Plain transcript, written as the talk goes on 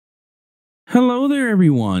Hello there,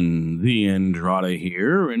 everyone. TheAndrata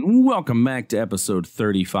here, and welcome back to episode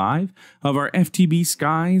 35 of our FTB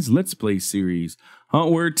Skies Let's Play series,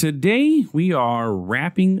 where today we are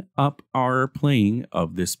wrapping up our playing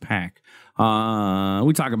of this pack.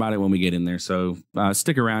 We talk about it when we get in there, so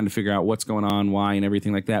stick around to figure out what's going on, why, and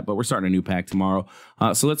everything like that, but we're starting a new pack tomorrow.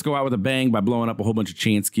 So let's go out with a bang by blowing up a whole bunch of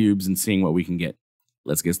chance cubes and seeing what we can get.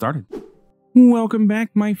 Let's get started. Welcome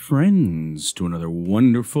back, my friends, to another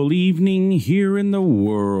wonderful evening here in the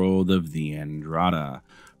world of TheAndrata,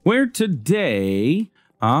 where today,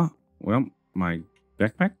 well, my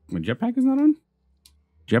jetpack is not on?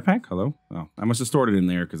 Jetpack? Hello? Oh, I must have stored it in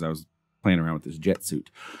there because I was playing around with this jet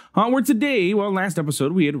suit. Where today, well, last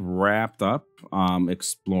episode, we had wrapped up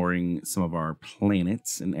exploring some of our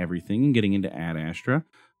planets and everything, and getting into TheAndrata.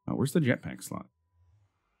 Where's the jetpack slot?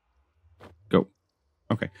 Go.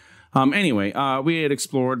 Okay. Anyway, we had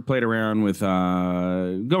explored, played around with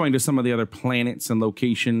going to some of the other planets and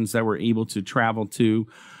locations that we're able to travel to.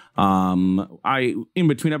 In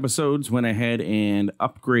between episodes, went ahead and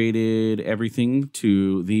upgraded everything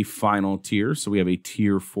to the final tier. So we have a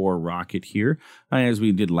tier 4 rocket here. As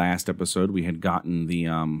we did last episode, we had gotten the,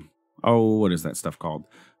 what is that stuff called?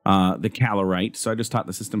 The calorite. So I just taught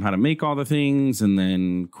the system how to make all the things and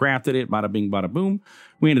then crafted it. Bada bing, bada boom.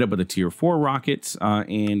 We ended up with a tier 4 rocket,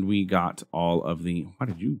 and we got all of the... Why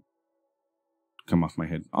did you come off my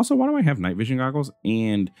head? Also, why do I have night vision goggles?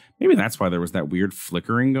 And maybe that's why there was that weird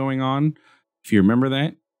flickering going on. If you remember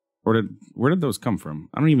that. Or where did those come from?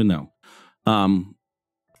 I don't even know.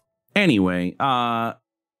 Anyway,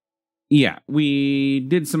 yeah, we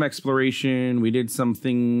did some exploration, we did some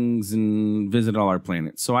things, and visited all our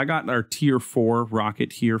planets. So I got our tier 4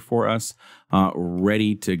 rocket here for us,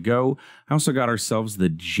 ready to go. I also got ourselves the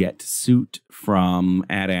jet suit from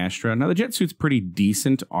TheAndrata. Now, the jet suit's pretty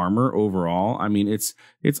decent armor overall. I mean, it's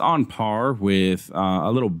on par with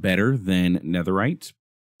a little better than netherite.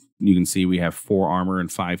 You can see we have 4 armor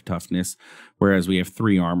and 5 toughness, whereas we have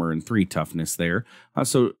 3 armor and 3 toughness there.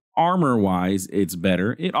 So armor-wise, it's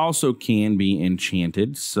better. It also can be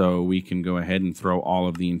enchanted, so we can go ahead and throw all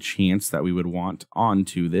of the enchants that we would want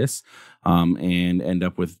onto this and end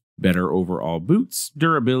up with better overall boots.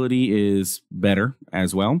 Durability is better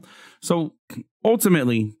as well. So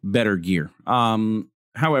ultimately, better gear.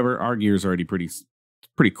 However, our gear is already pretty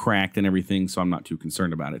cracked and everything, so I'm not too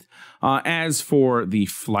concerned about it. As for the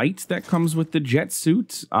flight that comes with the jet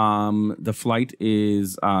suit, the flight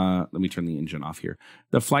is, let me turn the engine off here.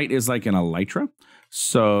 The flight is like an elytra,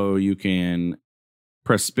 so you can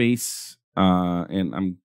press space, and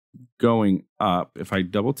I'm going up. If I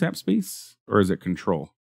double tap space, or is it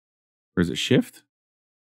control? Or is it shift?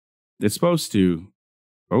 It's supposed to,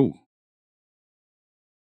 oh.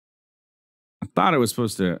 I thought it was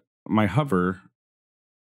supposed to, my hover,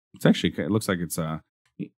 it's actually, it looks like it's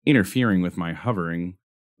interfering with my hovering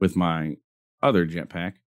with my other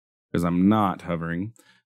jetpack because I'm not hovering.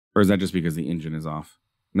 Or is that just because the engine is off?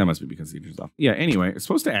 That must be because the engine's off. Yeah, anyway, it's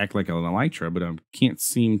supposed to act like an elytra, but I can't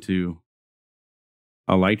seem to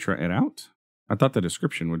elytra it out. I thought the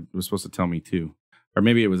description was supposed to tell me too. Or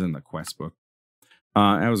maybe it was in the quest book.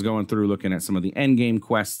 I was going through looking at some of the endgame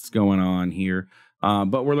quests going on here.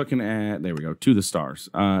 But we're looking at, there we go, to the stars,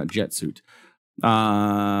 jet suit.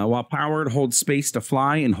 While powered, hold space to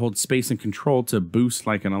fly and hold space and control to boost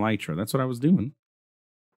like an elytra. That's what I was doing.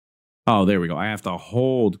 Oh, there we go. I have to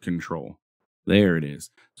hold control. There it is.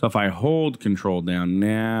 So if I hold control down,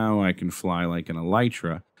 now I can fly like an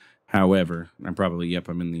elytra. However, I'm probably,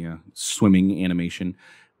 I'm in the swimming animation.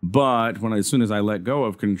 But as soon as I let go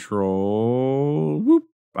of control, whoop,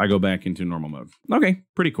 I go back into normal mode. Okay,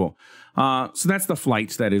 pretty cool. So that's the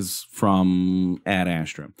flight that is from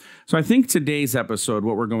TheAndrata. So I think today's episode,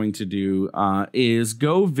 what we're going to do is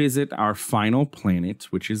go visit our final planet,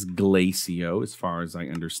 which is Glacio, as far as I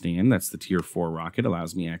understand. That's the tier 4 rocket,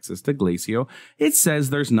 allows me access to Glacio. It says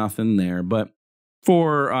there's nothing there, but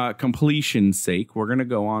for completion's sake, we're going to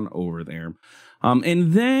go on over there.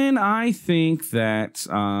 And then I think that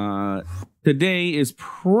today is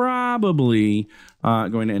probably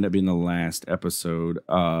going to end up being the last episode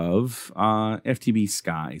of FTB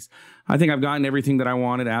Skies. I think I've gotten everything that I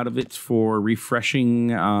wanted out of it for refreshing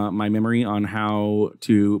my memory on how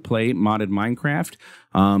to play modded Minecraft.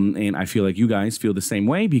 And I feel like you guys feel the same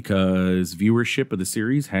way because viewership of the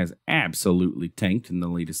series has absolutely tanked in the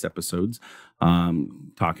latest episodes.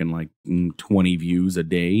 Talking like 20 views a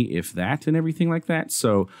day, if that, and everything like that.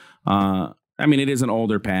 So, I mean, it is an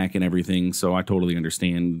older pack and everything, so I totally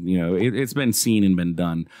understand. You know, it's been seen and been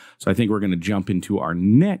done. So I think we're going to jump into our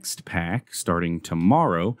next pack starting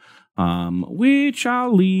tomorrow. which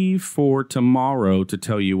I'll leave for tomorrow to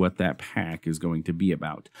tell you what that pack is going to be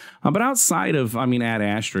about. But outside of, Ad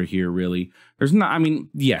Astra here, really, there's not,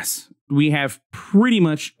 yes, we have pretty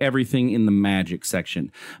much everything in the magic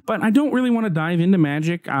section, but I don't really want to dive into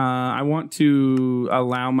magic. I want to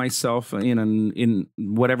allow myself in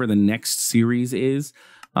whatever the next series is,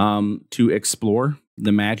 to explore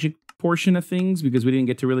the magic portion of things, because we didn't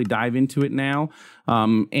get to really dive into it now.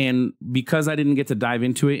 And because I didn't get to dive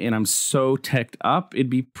into it and I'm so teched up, it'd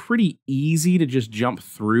be pretty easy to just jump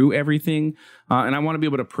through everything. And I want to be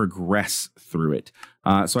able to progress through it.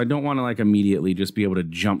 So I don't want to immediately just be able to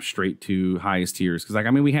jump straight to highest tiers. Because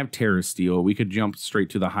we have Terra Steel. We could jump straight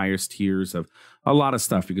to the highest tiers of a lot of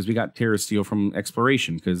stuff, because we got Terra Steel from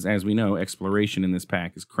exploration, because as we know, exploration in this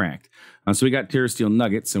pack is cracked. So we got Terra Steel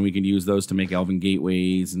nuggets, and we can use those to make elven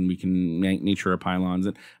gateways, and we can make nature pylons.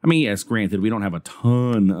 And yes, granted, we don't have a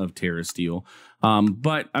ton of Terra Steel,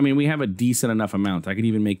 but we have a decent enough amount. I could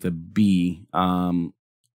even make the bee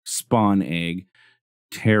spawn egg,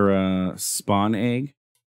 Terra spawn egg.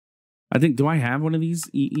 I think, do I have one of these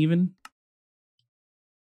even?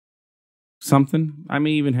 Something I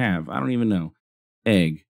may even have. I don't even know.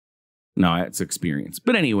 Egg. No, that's experience.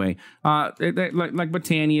 But anyway, like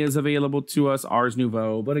Botania is available to us, Ars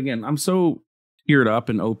Nouveau. But again, I'm so geared up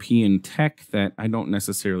and OP in tech that I don't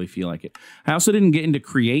necessarily feel like it. I also didn't get into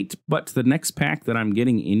create, but the next pack that I'm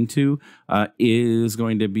getting into is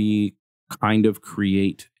going to be kind of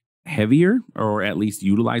create heavier, or at least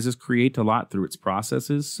utilizes create a lot through its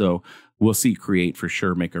processes. So we'll see create for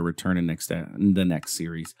sure make a return in the next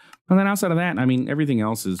series. And then outside of that, everything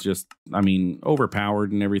else is just,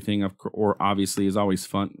 overpowered and everything, or obviously is always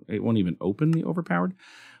fun. It won't even open the overpowered.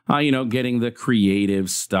 Getting the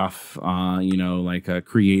creative stuff, like a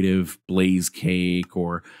creative blaze cake,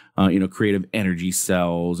 or, creative energy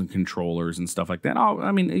cells and controllers and stuff like that.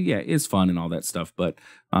 It's fun and all that stuff. But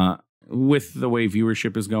with the way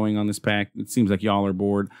viewership is going on this pack, it seems like y'all are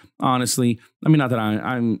bored. Honestly, not that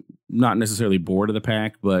I'm not necessarily bored of the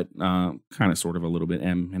pack, but kind of sort of a little bit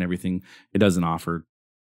and everything. It doesn't offer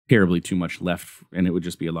terribly too much left, and it would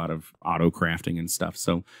just be a lot of auto crafting and stuff.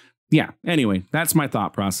 So yeah, anyway, that's my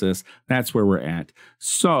thought process. That's where we're at.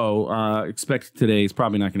 So expect today is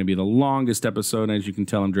probably not going to be the longest episode. As you can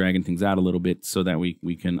tell, I'm dragging things out a little bit so that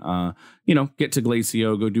we can, get to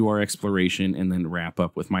Glacio, go do our exploration, and then wrap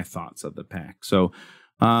up with my thoughts of the pack. So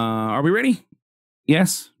are we ready?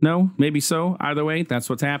 Yes, no, maybe so. Either way, that's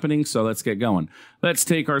what's happening. So let's get going. Let's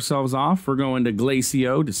take ourselves off. We're going to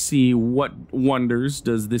Glacio to see what wonders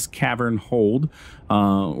does this cavern hold,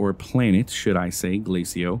 or planet, should I say,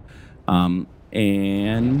 Glacio.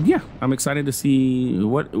 And yeah, I'm excited to see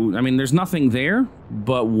what, there's nothing there,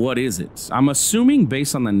 but what is it? I'm assuming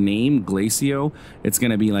based on the name Glacio, it's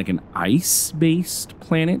going to be like an ice-based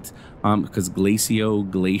planet, because Glacio,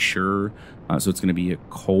 glacier, so it's going to be a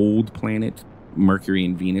cold planet. Mercury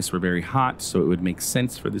and Venus were very hot, so it would make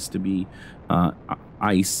sense for this to be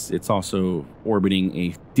ice. It's also orbiting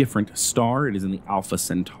a different star. It is in the Alpha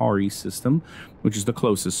Centauri system, which is the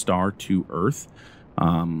closest star to Earth.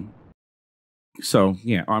 So,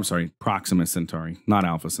 yeah, I'm sorry, Proxima Centauri, not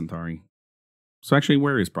Alpha Centauri. So actually,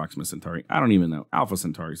 where is Proxima Centauri? I don't even know. Alpha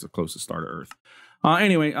Centauri is the closest star to Earth.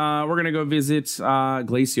 Anyway, we're going to go visit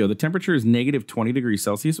Glacio. The temperature is negative 20 degrees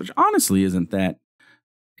Celsius, which honestly isn't that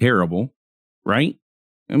terrible. Right?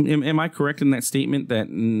 Am I correct in that statement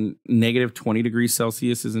that negative 20 degrees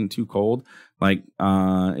Celsius isn't too cold? Like,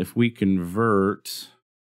 if we convert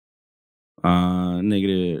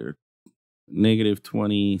negative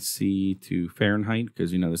 20 C to Fahrenheit,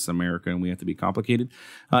 because, this is America and we have to be complicated,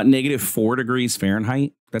 negative 4 degrees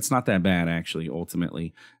Fahrenheit, that's not that bad, actually,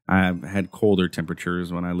 ultimately. I've had colder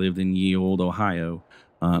temperatures when I lived in ye old Ohio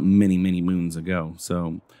many, many moons ago.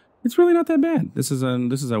 So it's really not that bad. This is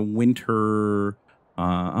a winter,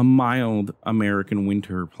 a mild American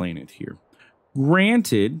winter planet here.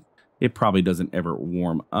 Granted, it probably doesn't ever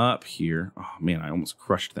warm up here. Oh man, I almost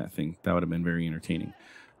crushed that thing. That would have been very entertaining.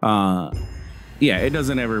 Yeah, it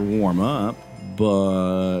doesn't ever warm up,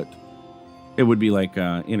 but it would be like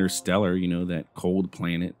Interstellar, that cold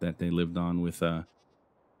planet that they lived on with.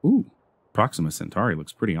 Ooh, Proxima Centauri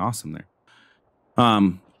looks pretty awesome there.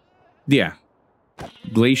 Yeah.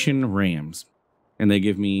 Glacian Rams, and they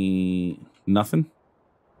give me nothing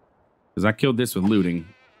because I killed this with looting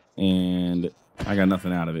and I got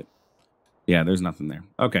nothing out of it. Yeah, there's nothing there.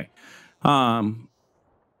 Okay.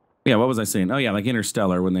 Yeah, what was I saying? Oh yeah, like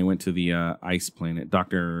Interstellar when they went to the ice planet,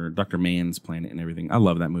 Dr. Mann's planet and everything. I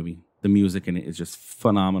love that movie. The music in it is just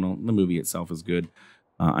phenomenal. The movie itself is good.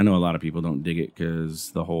 I know a lot of people don't dig it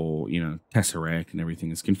because the whole, Tesseract and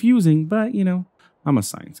everything is confusing, but I'm a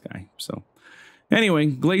science guy. So anyway,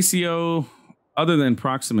 Glacio, other than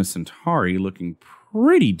Proxima Centauri, looking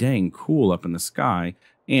pretty dang cool up in the sky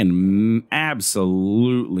and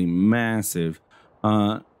absolutely massive.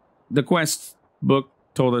 The quest book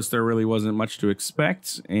told us there really wasn't much to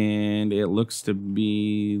expect, and it looks to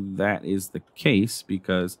be that is the case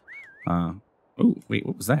because, oh, wait,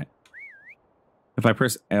 what was that? If I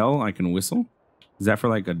press L, I can whistle. Is that for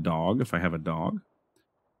like a dog, if I have a dog?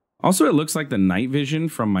 Also, it looks like the night vision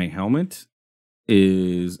from my helmet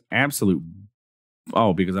is absolute.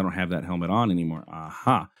 Oh, because I don't have that helmet on anymore.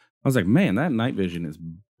 Aha. I was like, man, that night vision is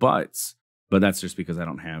butts. But that's just because I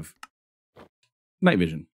don't have night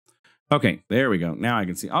vision. Okay, there we go. Now I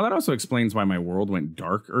can see. Oh, that also explains why my world went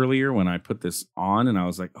dark earlier when I put this on. And I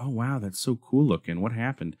was like, oh, wow, that's so cool looking. What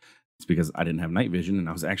happened? It's because I didn't have night vision. And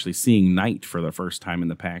I was actually seeing night for the first time in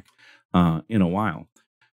the pack in a while.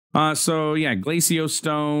 So, yeah, Glacio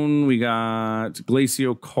Stone. We got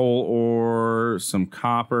Glacio Coal Ore, some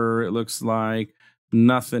copper, it looks like.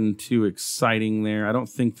 Nothing too exciting there. I don't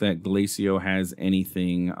think that Glacio has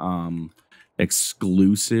anything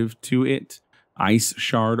exclusive to it. Ice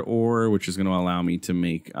Shard Ore, which is going to allow me to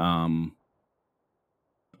make,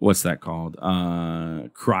 what's that called?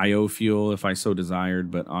 Cryo fuel, if I so desired.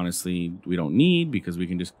 But honestly, we don't need because we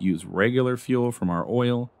can just use regular fuel from our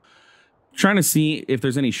oil. Trying to see if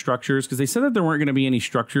there's any structures, because they said that there weren't going to be any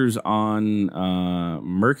structures on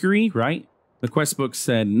Mercury, right? The quest book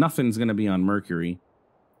said nothing's going to be on Mercury.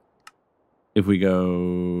 If we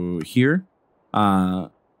go here,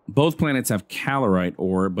 both planets have calorite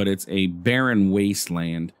ore, but it's a barren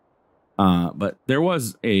wasteland. But there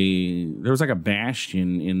was like a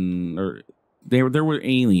bastion in, or there were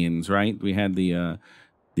aliens, right? We had the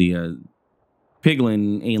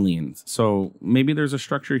Piglin aliens. So maybe there's a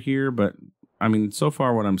structure here, but I mean, so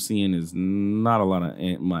far what I'm seeing is not a lot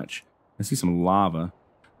of much. I see some lava.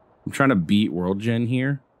 I'm trying to beat World Gen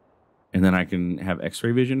here, and then I can have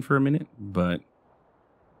X-ray vision for a minute, but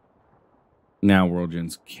now World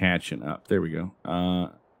Gen's catching up. There we go.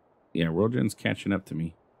 Yeah, World Gen's catching up to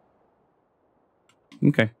me.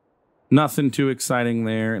 Okay. Nothing too exciting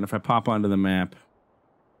there. And if I pop onto the map,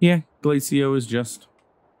 yeah, Glacio is just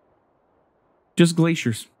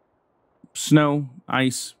glaciers. Snow,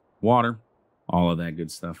 ice, water, all of that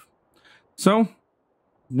good stuff. So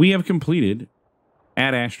we have completed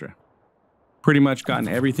Ad Astra. Pretty much gotten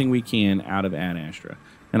everything we can out of Ad Astra.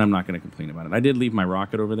 And I'm not going to complain about it. I did leave my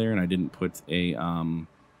rocket over there, and I didn't put a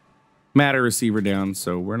matter receiver down.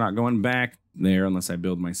 So we're not going back there unless I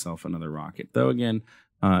build myself another rocket. Though, again,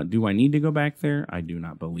 do I need to go back there? I do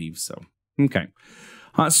not believe so. Okay.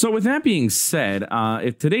 So with that being said,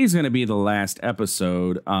 if today's going to be the last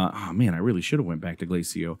episode, oh man, I really should have went back to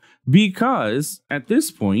Glacio, because at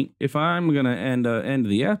this point, if I'm going to end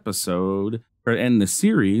the episode or end the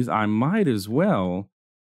series, I might as well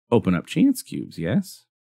open up chance cubes. Yes.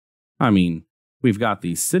 I mean, we've got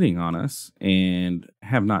these sitting on us and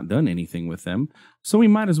have not done anything with them. So we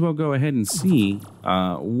might as well go ahead and see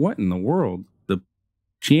what in the world the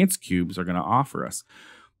chance cubes are going to offer us.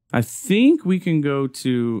 I think we can go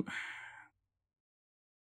to,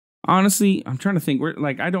 honestly, I'm trying to think.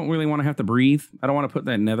 I don't really want to have to breathe. I don't want to put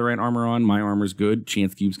that netherite armor on. My armor's good.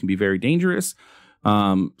 Chance cubes can be very dangerous.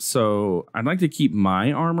 So I'd like to keep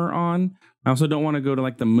my armor on. I also don't want to go to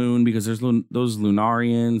like the moon because there's those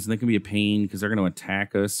Lunarians, and they can be a pain because they're going to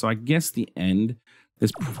attack us. So I guess the end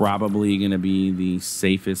is probably going to be the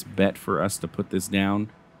safest bet for us to put this down,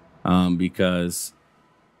 because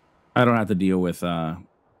I don't have to deal with the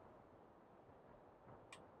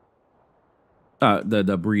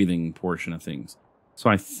breathing portion of things. So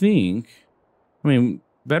I think, I mean,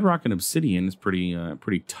 bedrock and obsidian is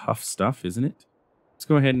pretty tough stuff, isn't it? Let's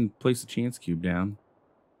go ahead and place the chance cube down.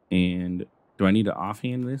 And do I need to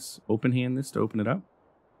offhand this, open hand this to open it up?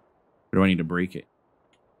 Or do I need to break it?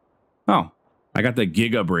 Oh, I got the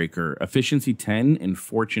Giga Breaker, efficiency 10 and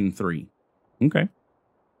fortune 3. Okay.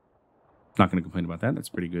 Not going to complain about that. That's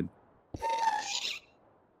pretty good.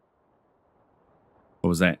 What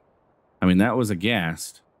was that? I mean, that was a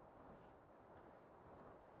ghast.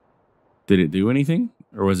 Did it do anything?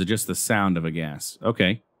 Or was it just the sound of a ghast?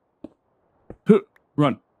 Okay.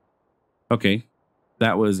 Run. Okay.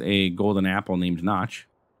 That was a golden apple named Notch.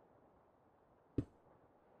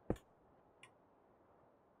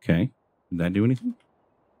 Okay. Did that do anything?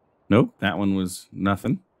 Nope. That one was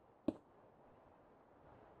nothing.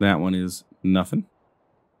 That one is nothing.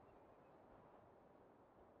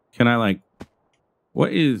 Can I like...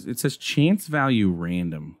 What is... It says chance value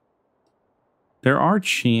random. There are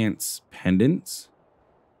chance pendants.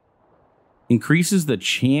 Increases the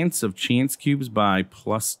chance of chance cubes by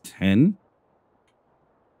 +10.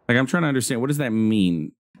 Like, I'm trying to understand, what does that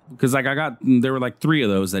mean? Because, like, there were like 3 of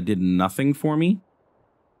those that did nothing for me.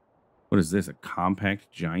 What is this? A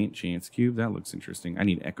compact giant chance cube? That looks interesting. I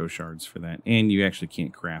need echo shards for that. And you actually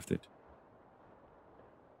can't craft it.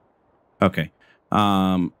 Okay.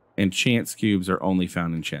 And chance cubes are only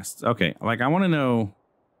found in chests. Okay. Like, I want to know.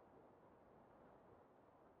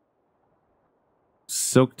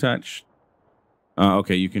 Silk touch.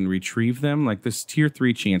 Okay, you can retrieve them. Like this tier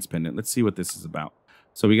 3 chance pendant. Let's see what this is about.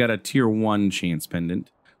 So we got a tier 1 chance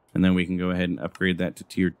pendant. And then we can go ahead and upgrade that to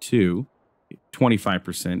tier 2.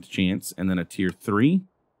 25% chance. And then a tier 3.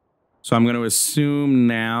 So I'm going to assume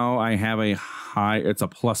now I have a high. It's a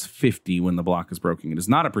plus 50 when the block is broken. It is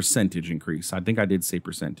not a percentage increase. I think I did say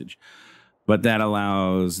percentage. But that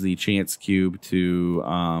allows the chance cube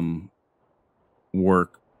to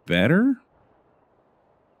work better.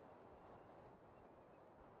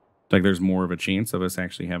 Like there's more of a chance of us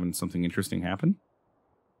actually having something interesting happen.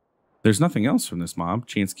 There's nothing else from this mob.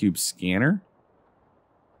 Chance cube scanner.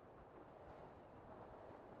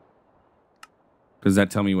 Does that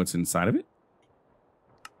tell me what's inside of it?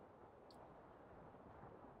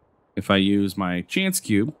 If I use my chance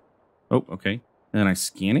cube. Oh, okay. And then I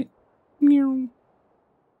scan it. Meow.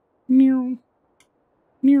 Meow.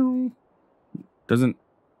 Meow. Doesn't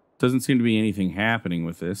seem to be anything happening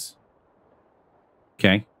with this.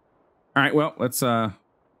 Okay. All right, well, let's have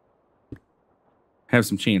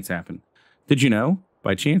some chance happen. Did you know?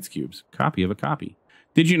 By chance cubes. Copy of a copy.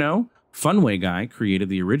 Did you know? Funway Guy created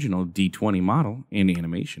the original D20 model and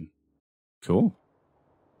animation. Cool.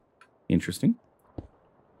 Interesting.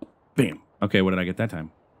 Bam. Okay, what did I get that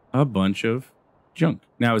time? A bunch of junk.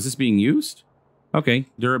 Now, is this being used? Okay,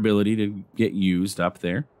 durability to get used up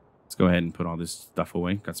there. Let's go ahead and put all this stuff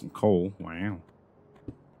away. Got some coal. Wow.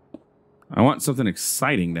 I want something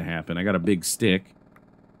exciting to happen. I got a big stick.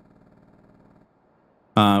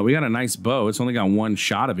 We got a nice bow. It's only got 1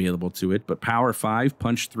 shot available to it, but power 5,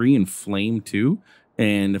 punch 3, and flame 2.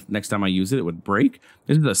 And if next time I use it, it would break.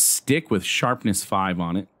 This is a stick with sharpness 5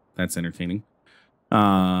 on it. That's entertaining.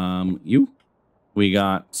 We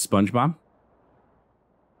got SpongeBob.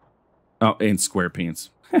 Oh, and SquarePants.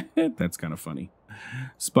 That's kind of funny.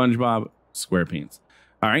 SpongeBob, SquarePants.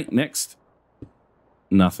 All right, next.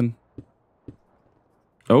 Nothing.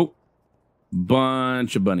 Oh,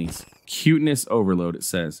 bunch of bunnies. Cuteness overload, it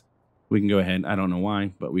says. We can go ahead. I don't know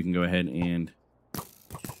why, but we can go ahead and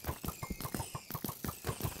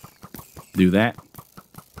do that.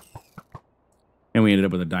 And we ended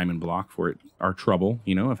up with a diamond block for it. Our trouble,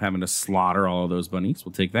 you know, of having to slaughter all of those bunnies.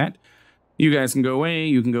 We'll take that. You guys can go away.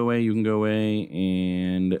 You can go away. You can go away.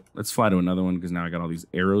 And let's fly to another one because now I got all these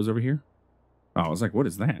arrows over here. Oh, I was like, what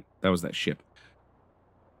is that? That was that ship.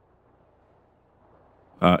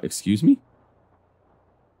 Excuse me?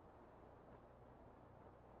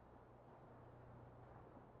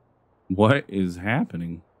 What is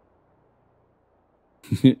happening?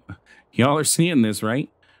 Y'all are seeing this,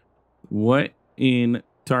 right? What in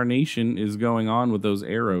tarnation is going on with those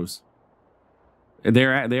arrows? They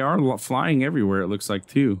are flying everywhere, it looks like,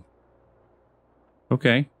 too.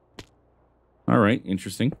 Okay. All right,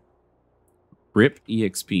 interesting. Rip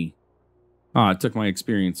EXP. Ah, it took my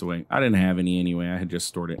experience away. I didn't have any anyway. I had just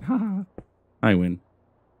stored it. Haha. I win.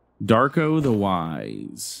 Darko the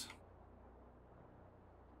Wise.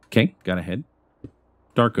 Okay, got ahead.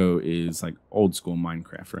 Darko is like old school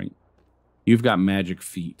Minecraft, right? You've got magic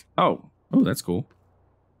feet. Oh, that's cool.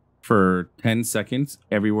 For 10 seconds,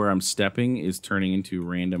 everywhere I'm stepping is turning into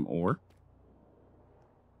random ore.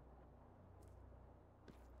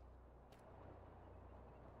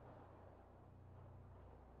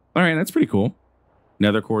 All right, that's pretty cool.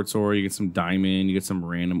 Nether quartz ore, you get some diamond, you get some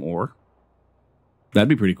random ore. That'd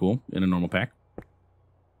be pretty cool in a normal pack.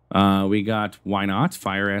 We got, why not,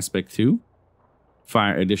 fire aspect 2.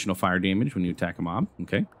 Additional fire damage when you attack a mob.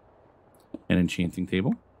 Okay. An enchanting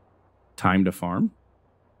table. Time to farm.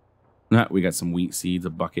 We got some wheat seeds, a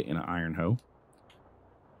bucket, and an iron hoe.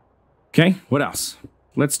 Okay, what else?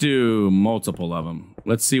 Let's do multiple of them.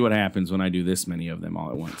 Let's see what happens when I do this many of them all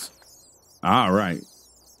at once. All right.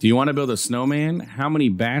 Do you want to build a snowman? How many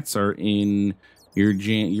bats are in your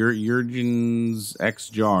Jurgen's X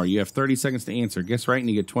jar? You have 30 seconds to answer. Guess right and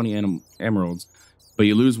you get 20 emeralds. But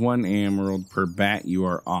you lose 1 emerald per bat. You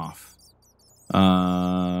are off.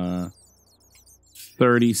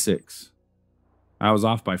 36. I was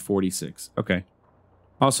off by 46. Okay.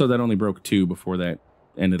 Also, that only broke 2 before that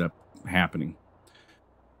ended up happening.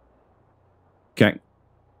 Okay.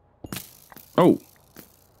 Oh.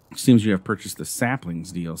 Seems you have purchased the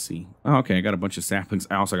saplings DLC. Oh, okay, I got a bunch of saplings.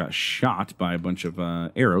 I also got shot by a bunch of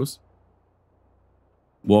arrows.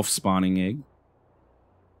 Wolf spawning egg.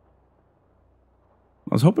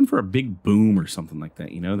 I was hoping for a big boom or something like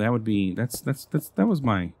that. You know, that would be, that was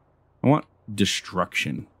my, I want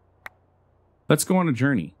destruction. Let's go on a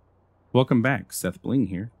journey. Welcome back, Seth Bling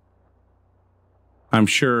here. I'm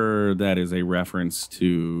sure that is a reference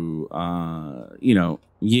to, you know,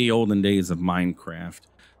 ye olden days of Minecraft.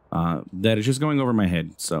 That is just going over my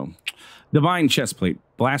head. So, Divine Chestplate,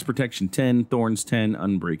 Blast Protection 10, Thorns 10,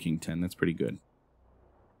 Unbreaking 10. That's pretty good.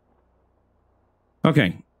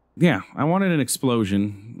 Okay. Yeah, I wanted an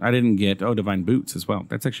explosion. I didn't get, oh, Divine Boots as well.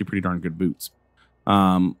 That's actually pretty darn good boots.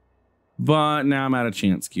 But now I'm out of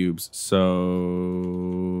chance cubes.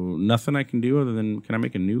 So, nothing I can do other than, can I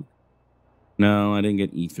make a nuke? No, I didn't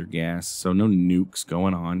get ether gas, so no nukes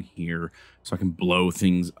going on here, so I can blow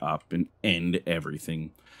things up and end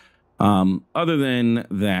everything. Other than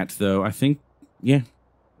that, though, I think, yeah,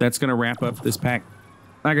 that's going to wrap up this pack.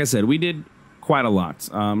 Like I said, we did quite a lot.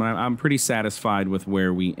 I'm pretty satisfied with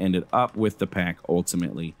where we ended up with the pack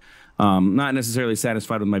ultimately. Not necessarily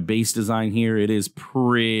satisfied with my base design here. It is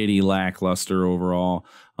pretty lackluster overall.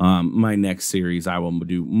 My next series, I will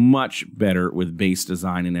do much better with base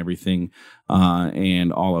design and everything,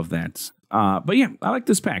 and all of that. But yeah, I like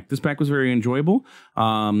this pack. This pack was very enjoyable.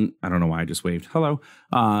 I don't know why I just waved. Hello.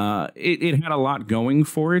 It had a lot going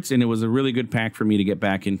for it, and it was a really good pack for me to get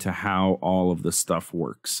back into how all of the stuff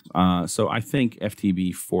works. So I thank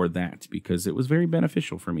FTB for that, because it was very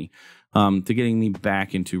beneficial for me, to getting me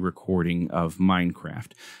back into recording of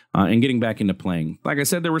Minecraft, and getting back into playing. Like I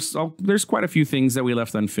said, there's quite a few things that we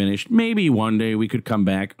left unfinished. Maybe one day we could come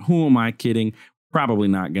back. Who am I kidding? Probably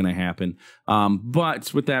not going to happen.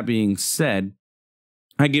 But with that being said,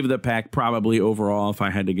 I give the pack probably overall, if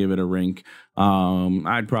I had to give it a rank,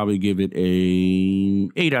 I'd probably give it a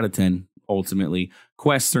 8 out of 10. Ultimately,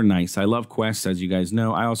 quests are nice. I love quests, as you guys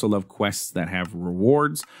know. I also love quests that have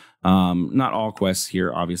rewards. Not all quests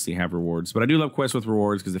here obviously have rewards, but I do love quests with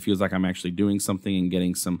rewards because it feels like I'm actually doing something and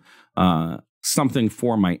getting some something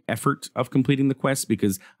for my effort of completing the quest,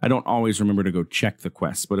 because I don't always remember to go check the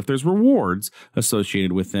quests. But if there's rewards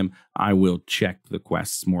associated with them, I will check the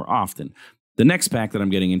quests more often. The next pack that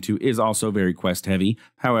I'm getting into is also very quest heavy.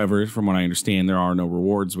 However, from what I understand, there are no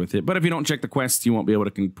rewards with it. But if you don't check the quests, you won't be able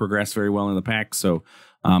to progress very well in the pack. So,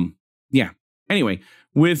 yeah. Anyway,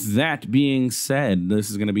 with that being said, this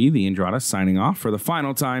is going to be TheAndrata signing off for the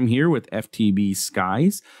final time here with FTB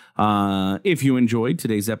Skies. If you enjoyed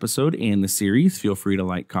today's episode and the series, feel free to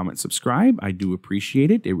like, comment, subscribe. I do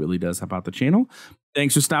appreciate it. It really does help out the channel.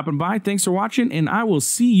 Thanks for stopping by. Thanks for watching. And I will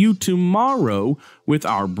see you tomorrow with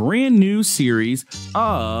our brand new series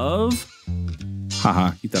of...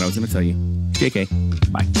 Haha, you thought I was going to tell you.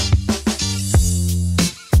 JK. Bye.